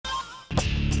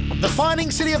The fighting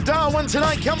city of Darwin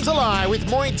tonight comes alive with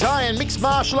Muay Thai and mixed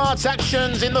martial arts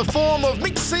actions in the form of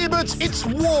Mick Siebert's It's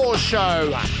War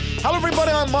Show. Hello everybody,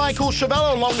 I'm Michael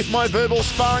Chavallo, along with my verbal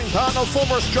sparring partner,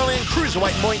 former Australian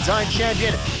Cruiserweight Muay Thai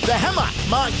champion, the Hammer,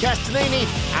 Mark Castanini.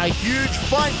 A huge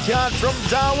fight card from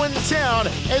Darwin Town.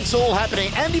 It's all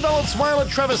happening. Andy Valenzuela,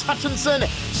 Travis Hutchinson,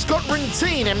 Scott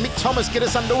Rintine and Mick Thomas get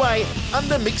us underway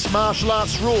under mixed martial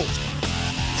arts rules.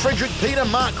 Frederick Peter,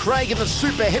 Mark Craig in the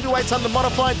super heavyweights under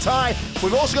modified Thai.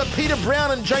 We've also got Peter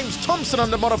Brown and James Thompson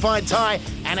under modified Thai.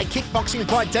 And a kickboxing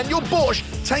fight, Daniel Borsch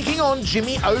taking on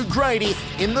Jimmy O'Grady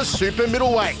in the super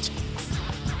middleweight.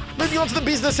 Moving on to the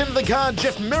business end of the card,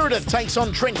 Jeff Meredith takes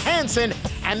on Trent Hanson.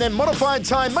 And then modified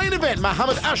Thai main event,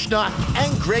 Mohammed Ashnar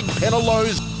and Greg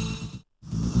Penaloz.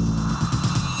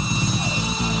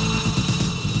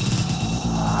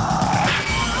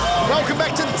 Welcome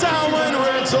back to Darwin,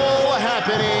 where it's all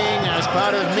happening as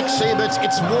part of Mick Siebert's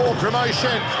It's War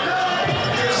promotion.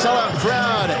 Sellout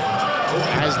crowd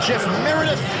as Jeff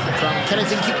Meredith from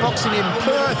Kennington Kickboxing in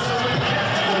Perth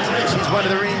makes his way to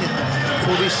the ring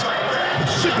for this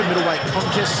super middleweight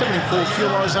contest, 74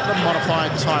 kilos under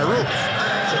modified Thai rules.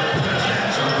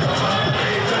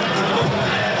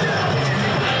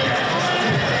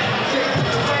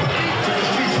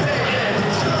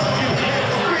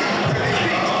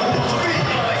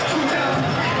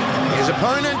 His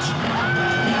opponent,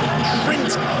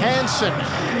 Trent Hanson.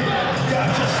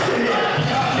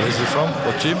 Where's he from?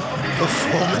 What gym?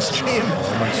 Performance Gym.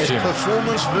 It's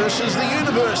Performance versus the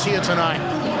Universe here tonight.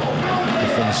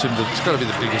 Performance Gym, it's got to be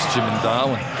the biggest gym in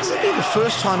Darwin. This will be the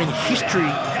first time in history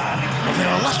of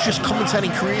our illustrious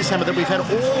commentating careers, Hammer, that we've had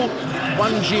all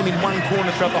one gym in one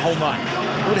corner throughout the whole night.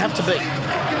 It would have to be.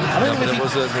 There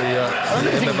was the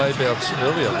MMA bouts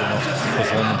earlier were not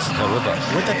performance, however.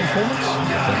 Weren't they performance?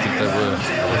 I don't think they were.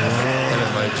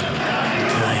 MMA gym.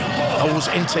 Okay. Oh, it was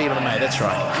NT MMA, that's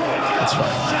right. That's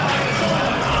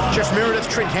right. Jeff Meredith,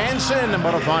 Trent Hanson, and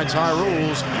modified Thai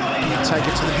rules. You take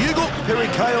it to the bugle, Perry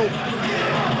Cale.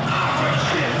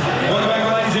 Welcome back,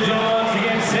 ladies and gentlemen, once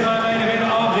again, semi-main event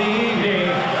of the evening.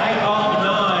 8 of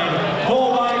 9.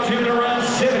 4x2 to run,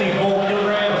 74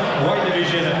 kilogram weight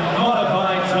division.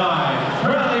 Modified Thai.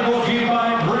 Proudly brought to you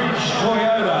by Bridge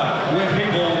Toyota, where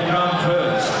people come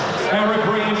first. Our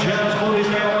referee in charge for this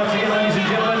battle, once again, ladies and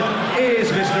gentlemen,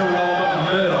 is Mr. Rob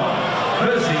Murdoch.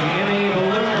 Firstly, in the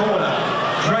blue corner,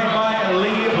 trained by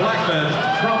Lee Blackman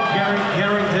from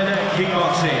Carrington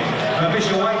Kickboxing.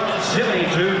 Official weight,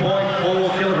 72.4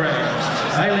 kilograms.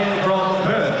 Hailing from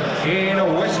Perth in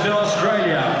Western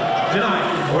Australia.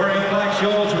 Tonight, wearing black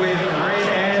shorts with red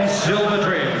and silver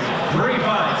trim. 3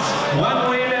 fights, 1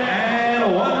 win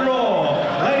and 1 draw.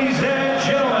 Ladies and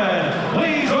gentlemen,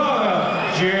 please welcome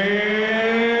Jeff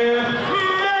Meredith.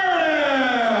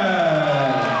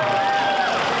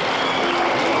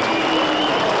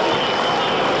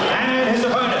 And his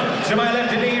opponent, to my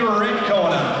left in the red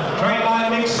corner, trained by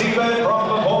Mick Siebert from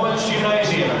Performance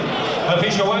Gymnasium.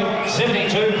 Official weight,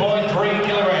 72.3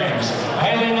 kilograms.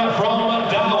 Hailing from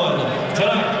Darwin.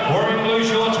 Tonight, wearing blue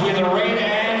shorts with red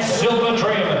and silver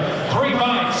trim. 3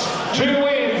 fights, 2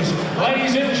 wins.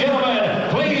 Ladies and gentlemen,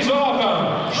 please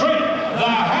welcome Trent the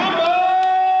Hammer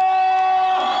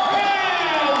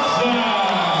Hanson.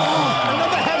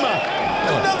 Another hammer!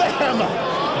 Another hammer!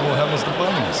 More hammers than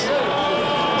bones.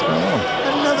 What's going on?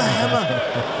 Another hammer!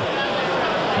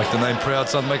 Make the name proud,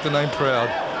 son. Make the name proud.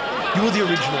 You were the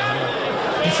original hammer.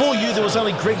 Before you, there was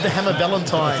only Greg the Hammer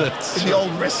Valentine in the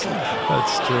old wrestling.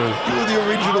 That's true. You were the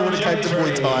original when it came to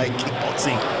Muay Thai and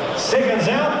kickboxing. Seconds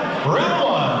out, round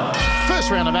 1.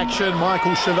 First round of action,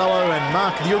 Michael Chavallo and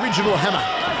Mark, the original Hammer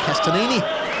Castanini.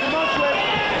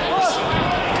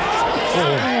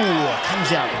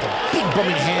 Comes out with the big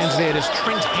bombing hands there. There's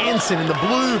Trent Hanson in the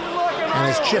blue, and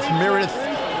there's Jeff Meredith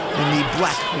in the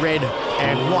black, red,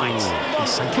 and white. In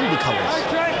St Kilda colours.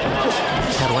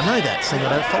 How do I know that, seeing I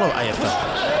don't follow AFL?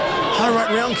 High right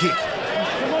round kick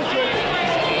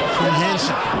from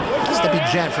Hanson. That's the big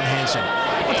jab from Hanson.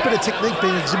 Much better technique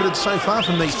being exhibited so far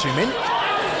from these two men.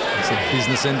 It's the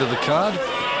business end of the card.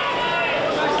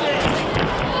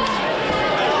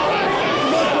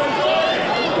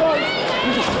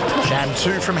 Jab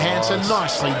 2 from Hanson,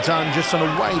 nicely done, just on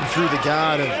a wade through the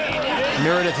guard of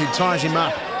Meredith, who ties him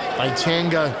up. They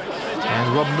tango,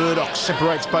 and Rob Murdoch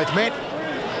separates both men.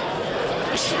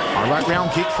 A right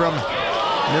round kick from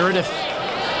Meredith.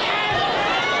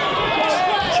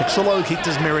 Checks a low kick,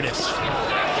 does Meredith.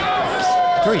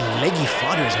 Very leggy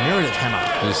fighter is Meredith, Hammer.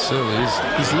 He certainly is.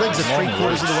 His legs are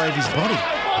 3/4 of the way of his body.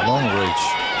 Long reach.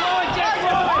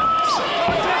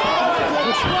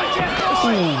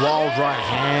 Ooh, wild right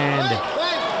hand.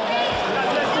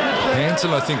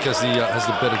 Hanson, I think, has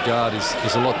the better guard.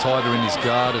 He's a lot tighter in his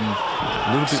guard and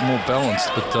a little bit more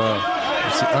balanced. But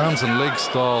it's the arms and leg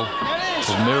style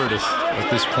of Meredith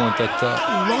at this point that...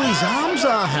 long his arms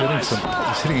are,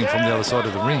 he's hitting him from the other side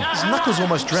of the ring. His knuckles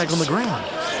almost drag on the ground.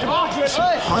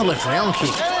 High left round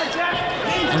kick.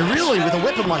 And really, with a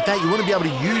weapon like that, you want to be able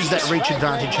to use that reach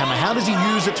advantage, Hammer. How does he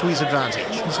use it to his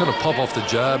advantage? He's got to pop off the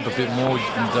jab a bit more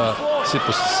and sit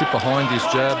behind his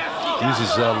jab. Use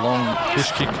his long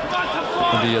push kick.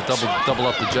 Maybe double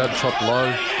up the jab, chop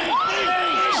low.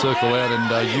 Circle out and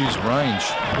use range.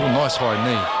 Oh, nice high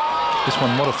knee. This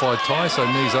one modified tie, so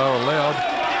knees are allowed.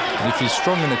 And if he's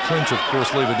strong in the clinch, of course,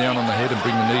 leave it down on the head and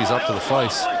bring the knees up to the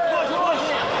face.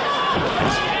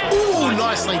 Ooh,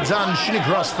 nicely done. Shin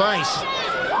across face.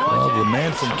 Well, the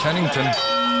man from Cannington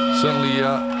certainly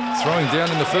throwing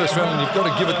down in the first round, and you've got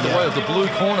to give it the way of the blue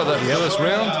corner that first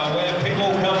round.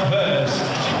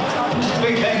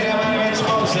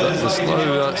 The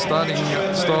slow starting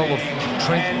style of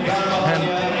Trent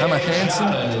Hammer Hanson.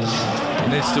 He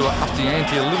needs to up the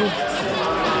ante a little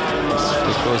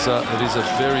because it is a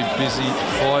very busy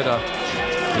fighter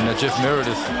in Jeff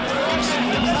Meredith.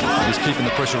 He's keeping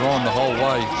the pressure on the whole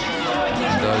way.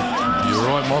 And you're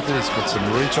right, Michael, he's got some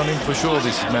reach on him for sure,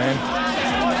 this man.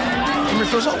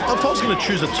 If I was going to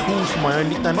choose a tool for my own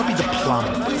nickname, might be the plum.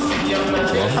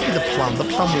 Might be the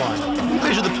plum line. You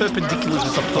measure the perpendiculars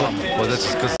with the plum. Well, that's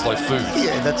because it's like food.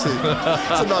 Yeah, that's it.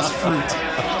 It's a nice fruit.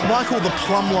 Michael, the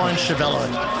plum line Chevello.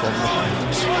 It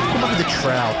might be the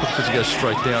trowel. Because you go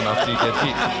straight down after you get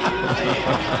hit.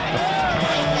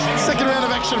 Second round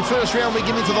of action. First round, we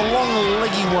get into the long,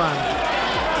 leggy one.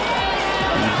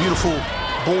 The beautiful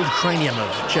bald cranium of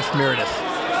Jeff Meredith.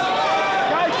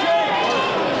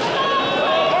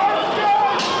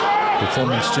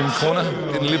 Performance gym corner,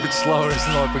 getting a little bit slower as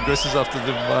the night progresses after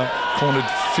they've cornered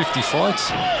 50 fights.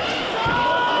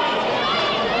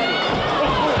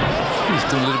 He's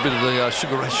doing a little bit of the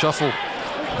Sugar Ray Shuffle.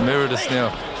 Meredith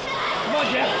now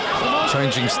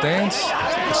changing stance.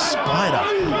 A spider.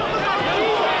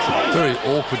 Very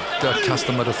awkward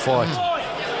customer to fight.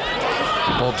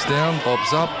 Bobs down,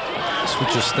 bobs up,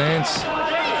 switches stance.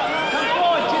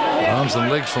 Arms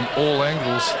and legs from all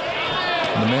angles.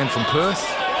 And the man from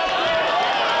Perth.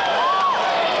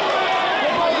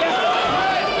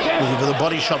 Looking for the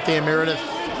body shot there, Meredith.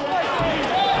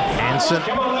 Hanson.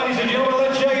 Come on, ladies and gentlemen,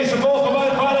 let's show you some more for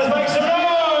both fighters. Make some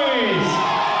noise!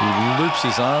 He loops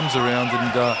his arms around,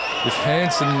 and if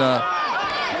Hanson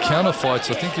counterfights,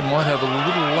 I think he might have a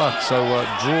little luck. So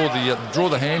draw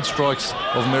the hand strikes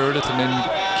of Meredith, and then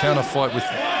counterfight with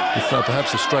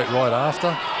perhaps a straight right after.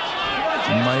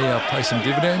 May pay some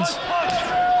dividends.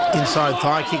 Inside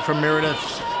thigh kick from Meredith.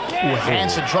 Ooh,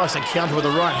 Hanson tries to counter with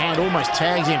the right hand, almost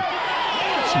tags him.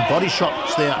 Some body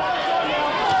shots there.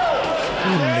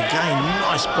 And again,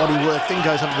 nice body work. Then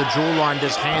goes up to the jawline,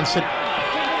 does Hanson.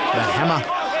 The hammer.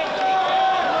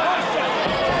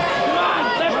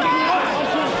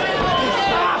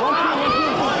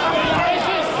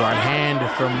 Right hand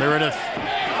from Meredith.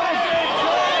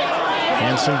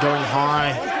 Hanson going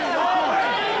high.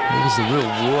 There's a real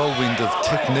whirlwind of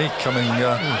technique coming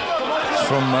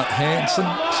from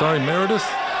Meredith.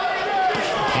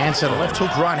 Hanson, left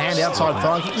hook, right hand, outside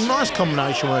thigh kick. Nice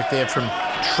combination work there from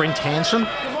Trent Hanson.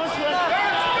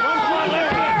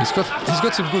 He's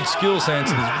got some good skills,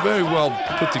 Hanson. He's a very well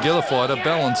put together fighter,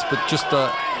 balanced, but just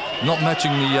not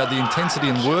matching the intensity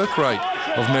and work rate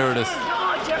of Meredith.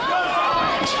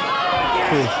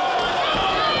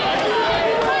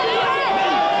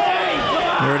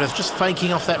 Meredith just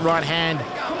faking off that right hand,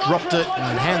 dropped it,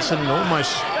 and Hanson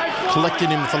almost collected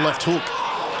him with the left hook.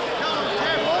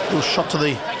 Little shot to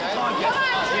the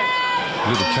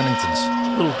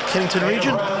Little Kennington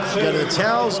region. Go to the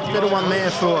towels. Better one there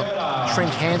for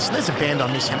Trent Hanson. There's a band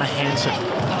on this, Hammer Hanson.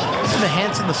 Isn't it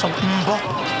Hanson, the song Mbo?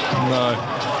 No.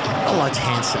 I liked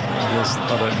Hanson. Yes,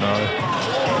 I don't know.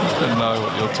 I don't know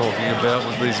what you're talking about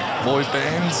with these boy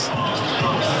bands.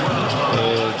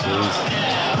 Oh, jeez.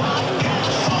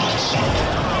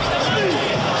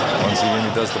 Once again,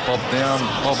 he does the pop down,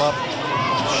 pop up,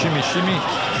 shimmy, shimmy.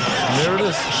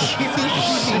 Meredith.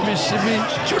 Shimmy, shimmy.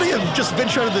 Should we have just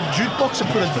venture out of the jukebox and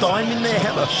put a dime in there?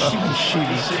 How about shimmy,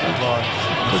 shimmy?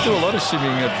 We do a lot of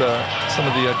shimmying at some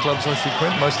of the clubs I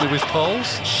frequent, mostly with poles.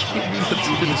 Shimmy, a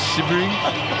bit of shimmering.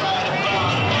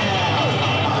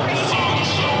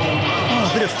 Oh,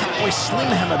 a bit of Fatboy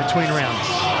Slim Hammer between rounds.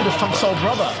 A bit of Funk Soul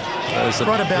Brother.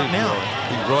 Right about now.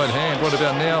 Big right hand. Right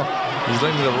about now. He's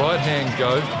letting the right hand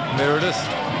go, Meredith.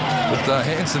 But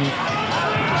Hanson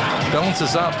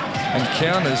balances up and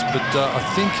counters, but I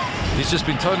think he's just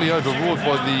been totally overwrought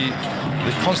by the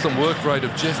constant work rate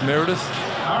of Jeff Meredith.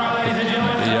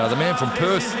 The man from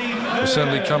Perth will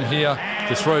certainly come here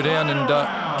to throw down and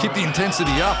keep the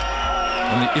intensity up.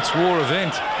 And the It's War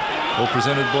event, all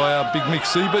presented by our big Mick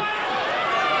Siebert.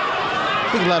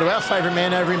 Big hello to our favourite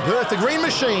man over in Perth, the Green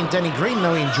Machine, Danny Green.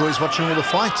 Know he enjoys watching all the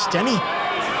fights. Danny?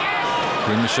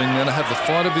 Green Machine going to have the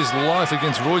fight of his life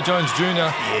against Roy Jones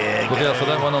Jr. Look out for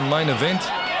that one on main event.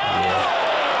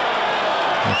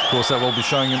 And of course, that will be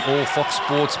showing in all Fox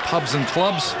Sports pubs and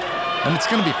clubs. And it's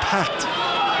going to be packed.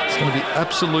 It's going to be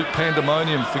absolute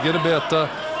pandemonium. Forget about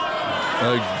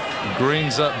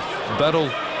Green's battle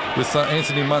with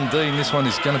Anthony Mundine. This one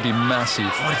is going to be massive.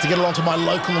 I have to get along to my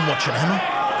local and watch it, Hammer.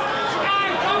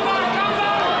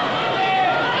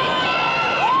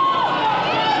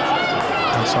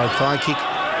 Outside thigh kick.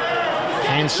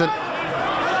 Hanson.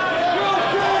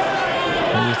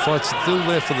 And the fight's still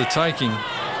there for the taking.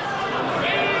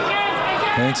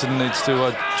 Hanson needs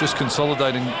to just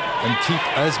consolidate and keep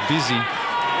as busy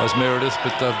as Meredith,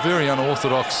 but very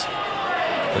unorthodox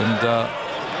and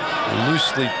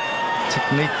loosely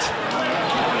techniqued.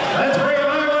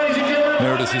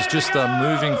 Meredith is just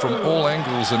moving from all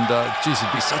angles, and geez,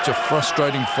 he'd be such a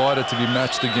frustrating fighter to be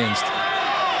matched against.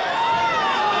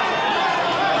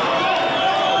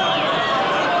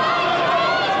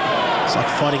 It's like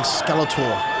fighting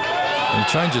Skeletor. And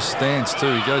he changes stance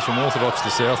too. He goes from orthodox to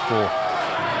southpaw,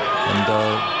 and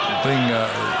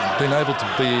being able to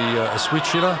be a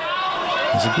switch hitter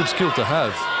is a good skill to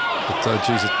have. But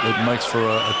geez, it makes for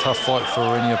a tough fight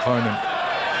for any opponent.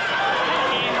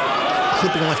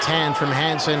 Clipping left hand from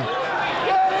Hanson.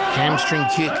 Hamstring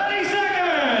kick.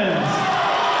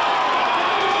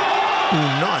 Ooh,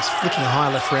 nice flicking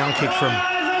high left round kick from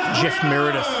Jeff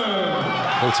Meredith.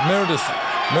 Well, it's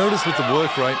Meredith with the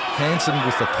work rate, Hanson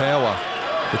with the power.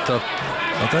 But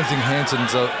I don't think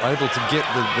Hanson's able to get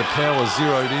the power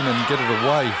zeroed in and get it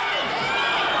away.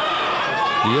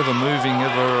 The ever-moving,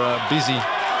 ever-busy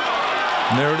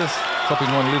Meredith,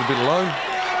 copping one a little bit low.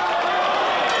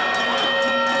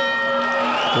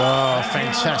 Wow,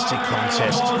 fantastic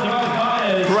contest.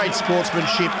 Great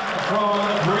sportsmanship.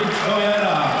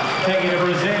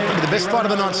 The best fight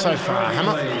of the night so far,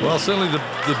 Hammer. Well, certainly the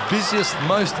busiest,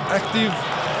 most active,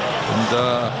 and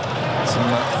some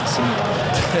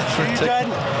different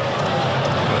technique.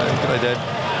 G'day, Dad.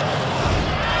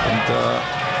 And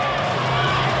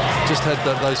just had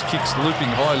those kicks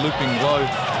looping high, looping low,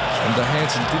 and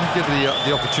Hanson didn't get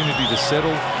the opportunity to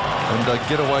settle and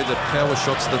get away the power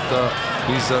shots that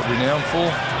he's renowned for.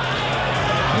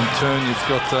 In turn, you've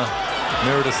got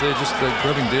Meredith there just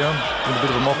grabbing down with a bit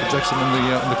of a Michael Jackson in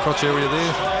the crotch area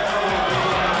there.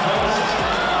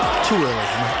 Too early,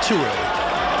 Hammer, too early.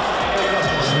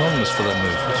 Synonymous for that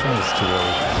move. What's wrong with too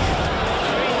early?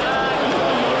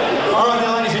 All right,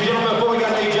 now, ladies and gentlemen, before we go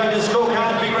to the judges'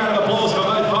 scorecard, a big round of applause for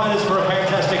both fighters for a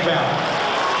fantastic bout.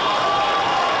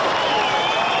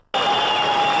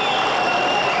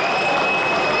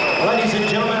 Ladies and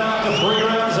gentlemen, after 3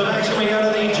 rounds of action, we go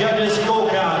to the judges'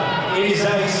 scorecard. It is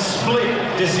a split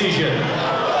decision.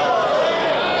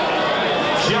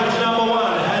 Judge number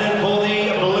 1 had it for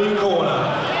the blue corner,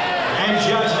 and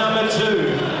judge number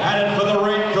 2 had it for the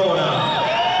red corner,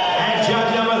 and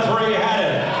judge number 3 had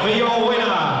it for your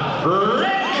winner,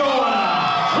 red corner,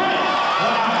 Trent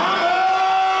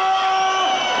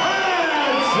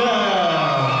Hanson.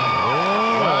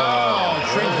 Wow,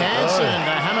 Trent Hanson,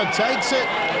 the Hammer takes it.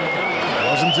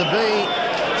 Wasn't to be.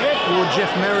 Or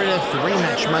Jeff Meredith, the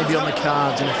rematch may be on the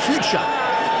cards in a future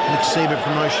Mick Siebert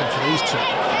promotion for these two.